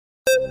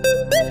Guys,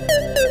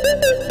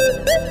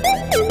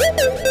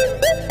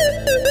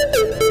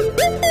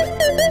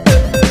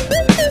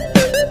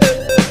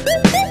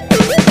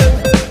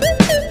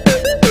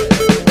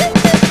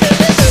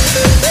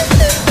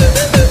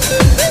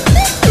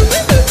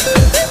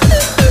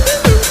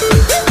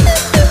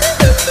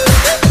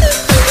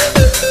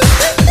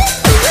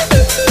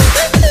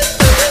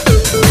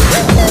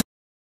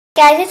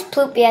 it's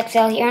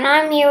Pvpn here, and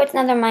I'm here with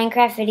another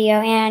Minecraft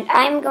video, and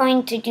I'm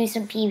going to do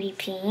some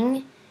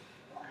PvPing.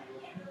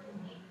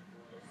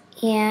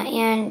 Yeah,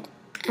 and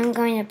I'm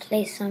going to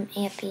play some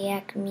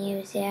epic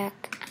music.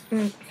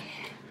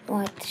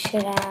 What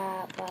should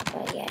I,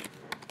 get?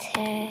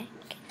 Tech,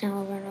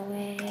 no, run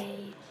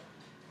away.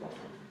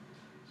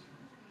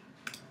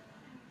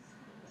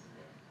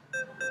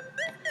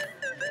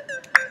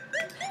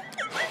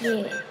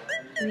 Yeah,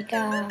 here we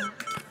go.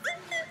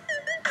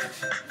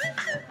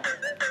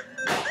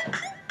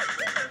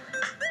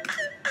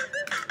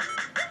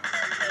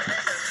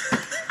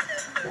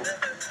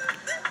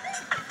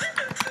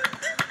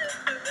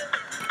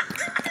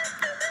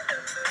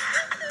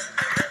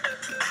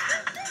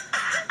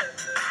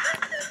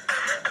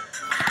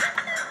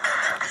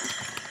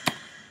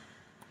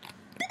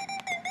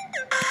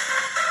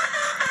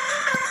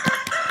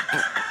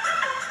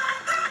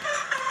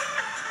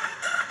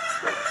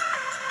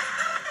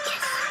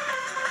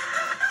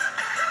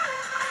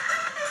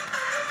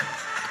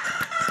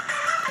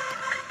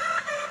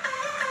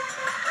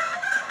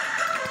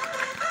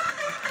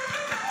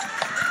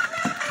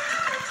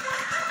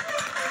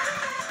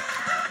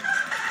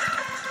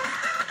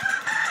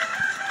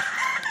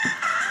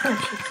 Oh,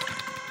 jeez.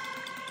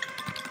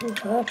 Who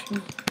hurt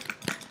me?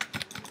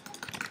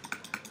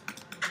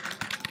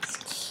 This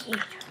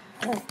kid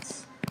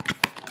hurts.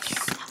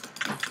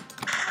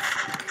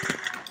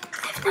 I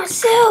have no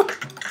soup!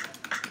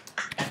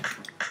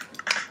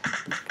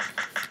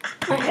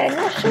 I had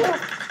no soup.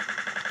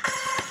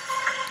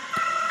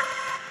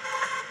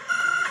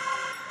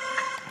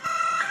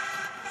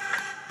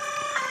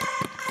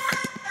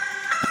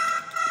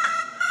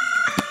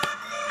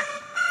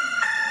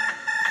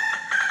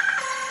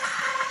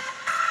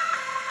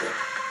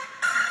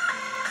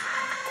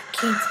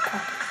 Kids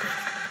probably.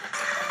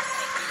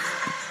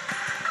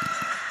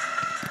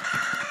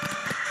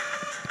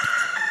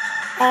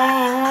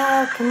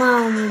 Oh, come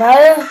on, bro.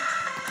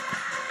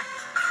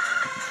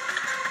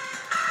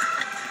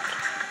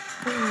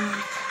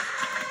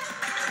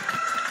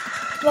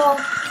 Well,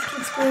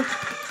 it's good.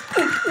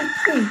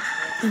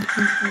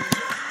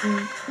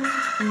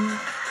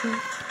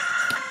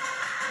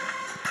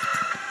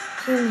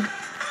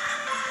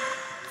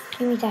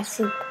 Give me that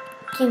soup.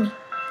 Give me.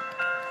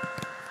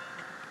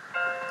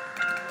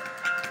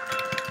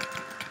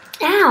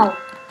 Ow!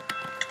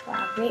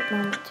 Wow, great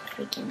moment to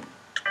freaking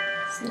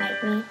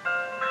snipe me.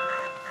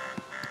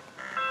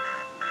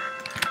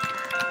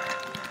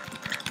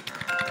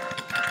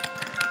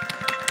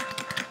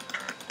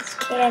 This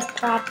kid has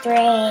plot 3.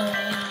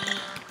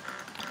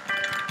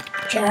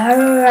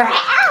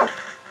 Ow!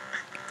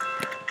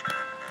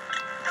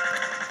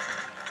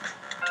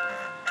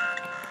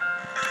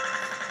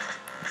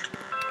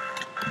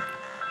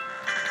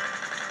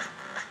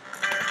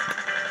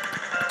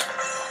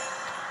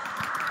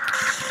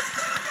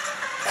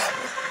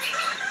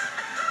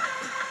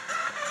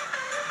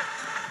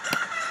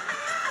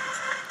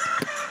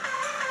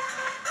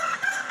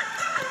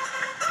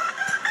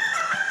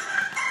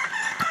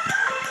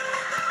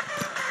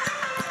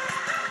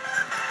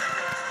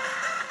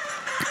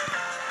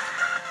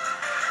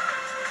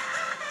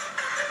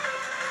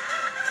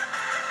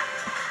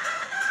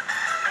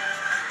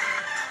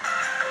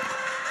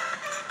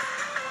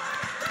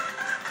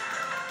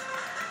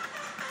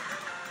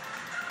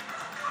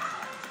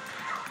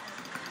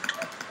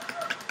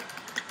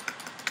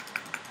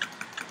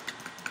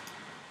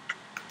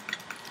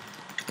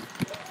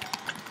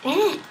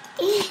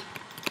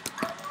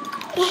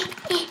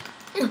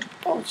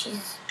 Oh,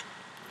 Jesus.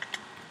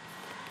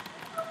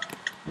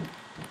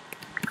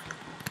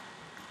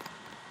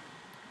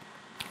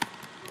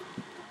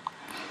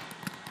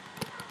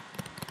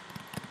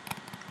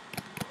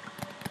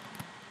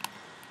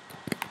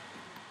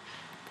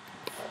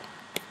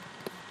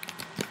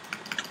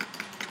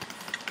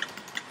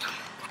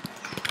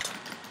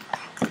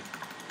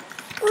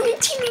 What a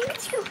teaming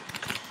with you.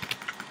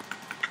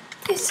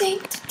 This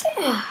ain't.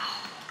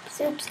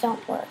 Soups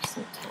don't work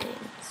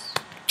sometimes.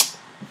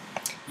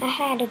 I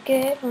had a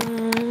good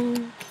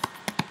one.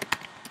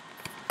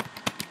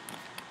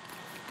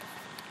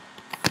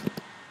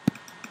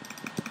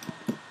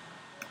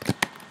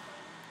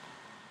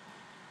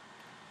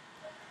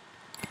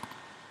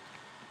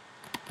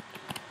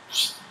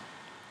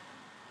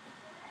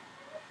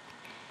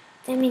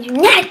 That means you're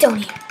not down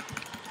here.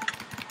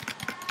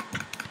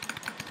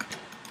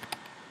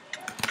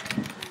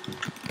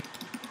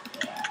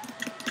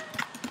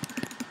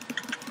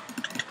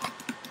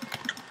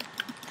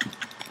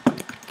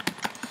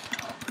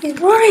 He's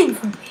running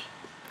from me.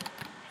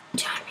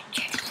 Diamond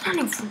Jack's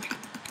running from me.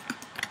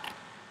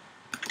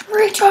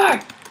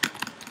 Retard!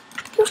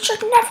 You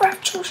should never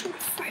have chosen to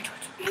fight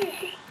with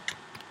me.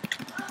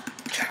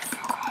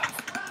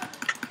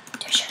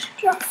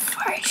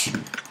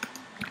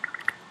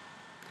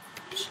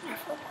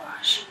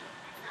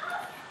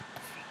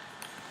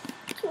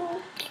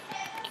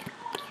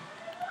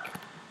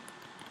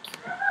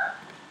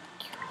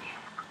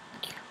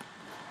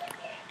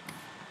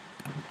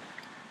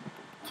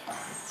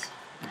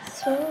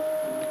 Soup.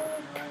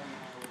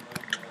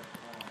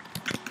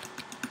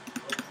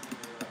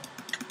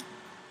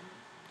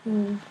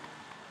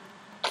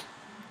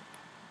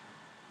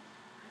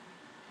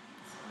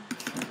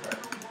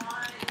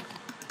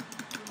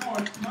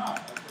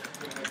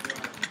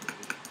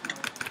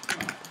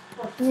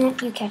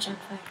 You catch on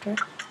fire.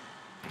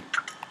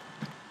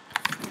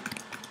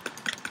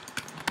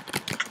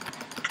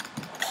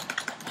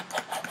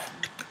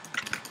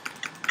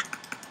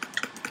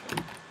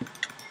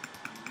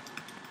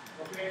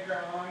 Okay,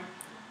 Caroline.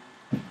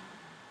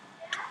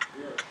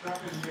 You're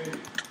stuck in the 80s.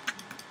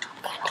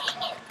 God dang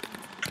it.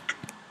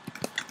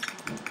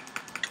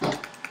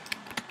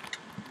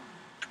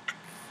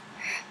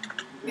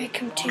 Make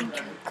him turn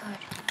too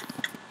good.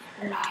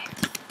 Live.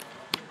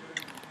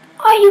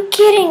 Are you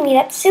kidding me?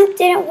 That soup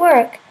didn't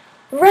work.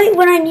 Right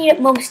when I need it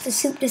most, the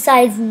soup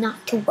decides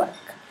not to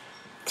work.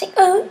 It's like,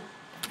 oh,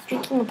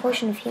 drinking a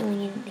potion of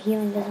healing and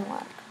healing doesn't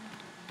work.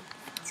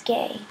 It's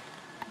gay.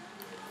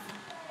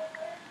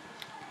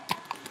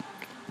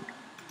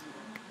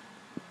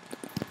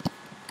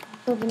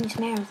 Oh, give me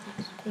some arrows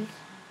next, please.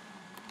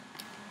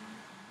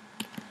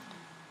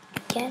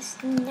 Guess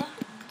not.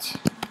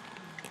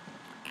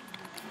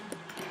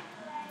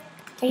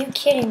 Are you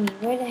kidding me?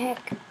 Where the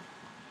heck?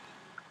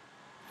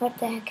 What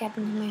the heck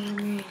happened to my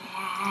armor?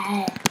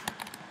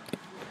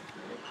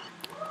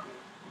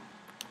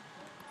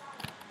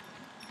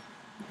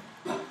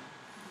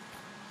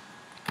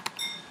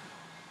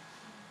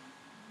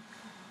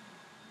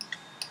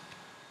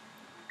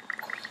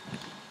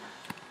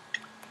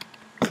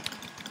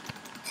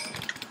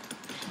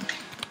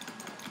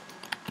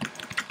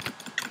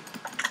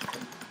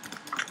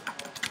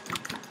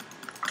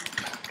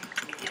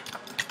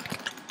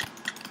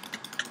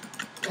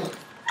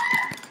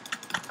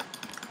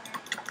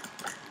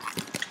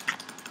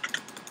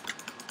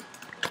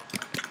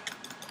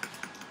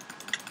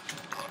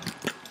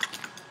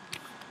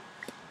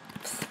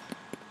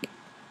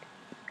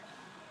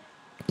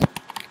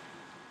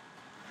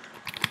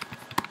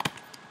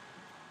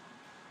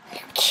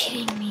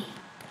 Kidding me.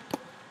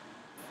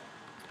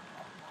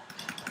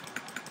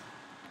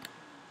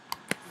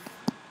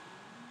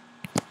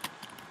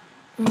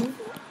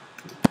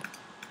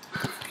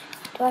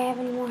 Do I have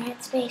any more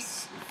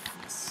headspace?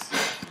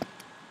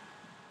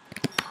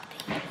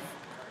 Copy.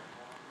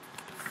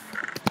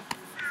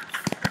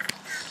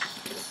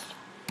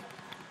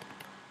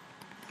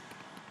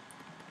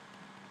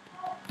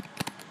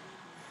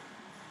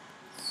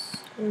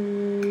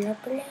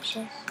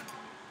 Delicious.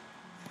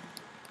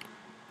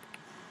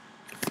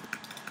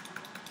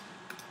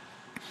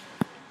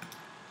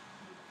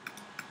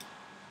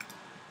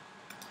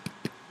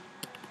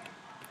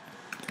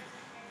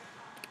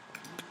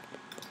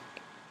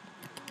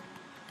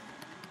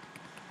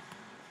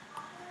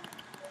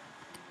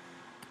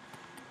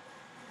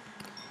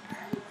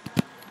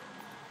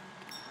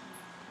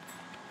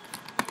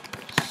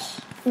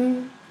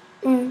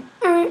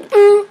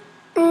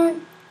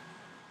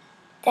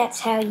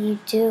 That's how you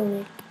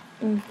do it.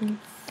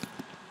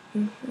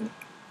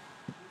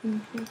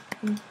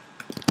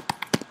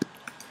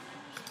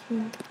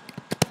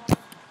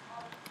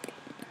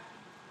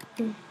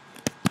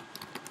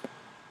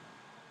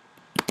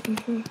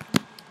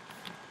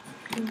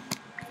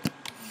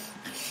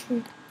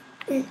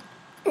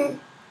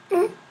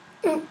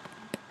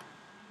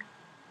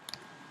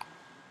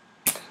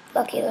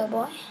 Lucky little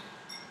boy.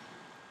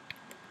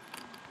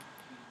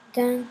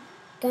 Dun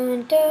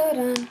dun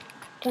dun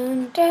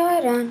dun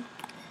dun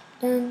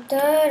dun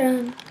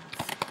dun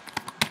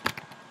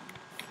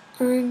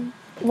dun.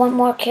 One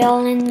more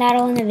kill and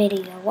that'll end the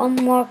video. One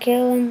more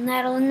kill and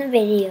that'll end the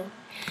video.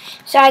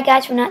 Sorry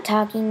guys for not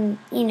talking.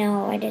 You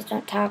know, I just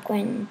don't talk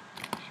when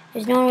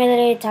there's no one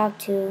really to talk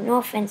to. No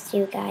offense to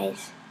you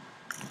guys.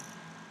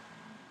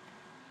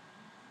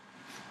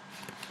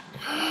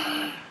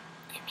 I'm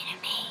in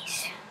a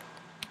maze.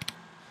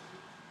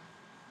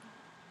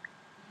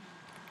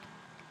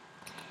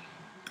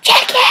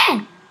 Check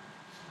in!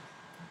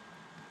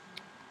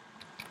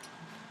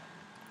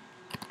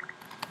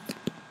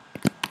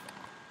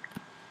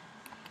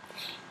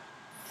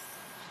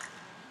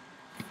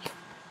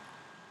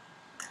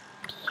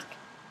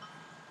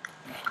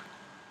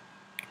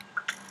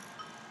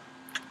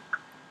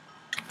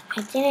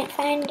 I didn't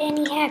find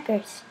any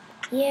hackers.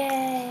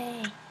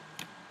 Yay!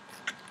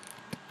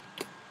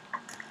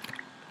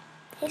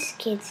 This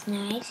kid's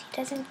nice. He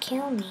doesn't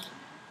kill me.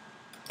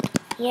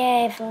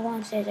 Yay, for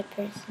once there's a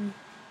person.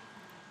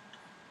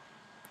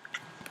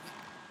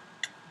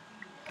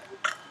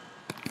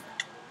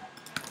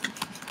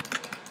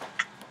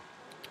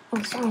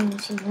 Oh, sorry,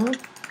 Missy. No,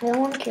 I don't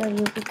want to kill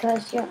you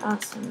because you're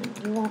awesome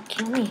and you won't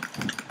kill me.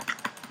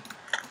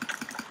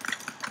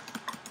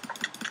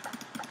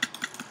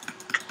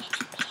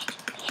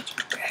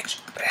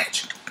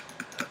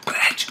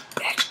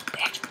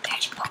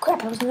 Oh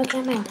crap, I wasn't looking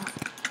at my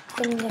mouth.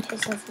 Couldn't get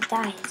myself to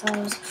die, so I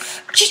was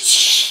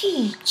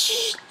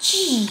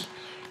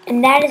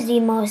and that is the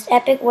most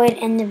epic way to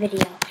end the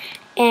video.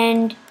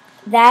 And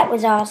that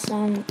was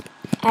awesome.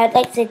 I'd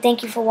like to say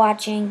thank you for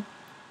watching.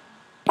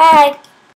 Bye!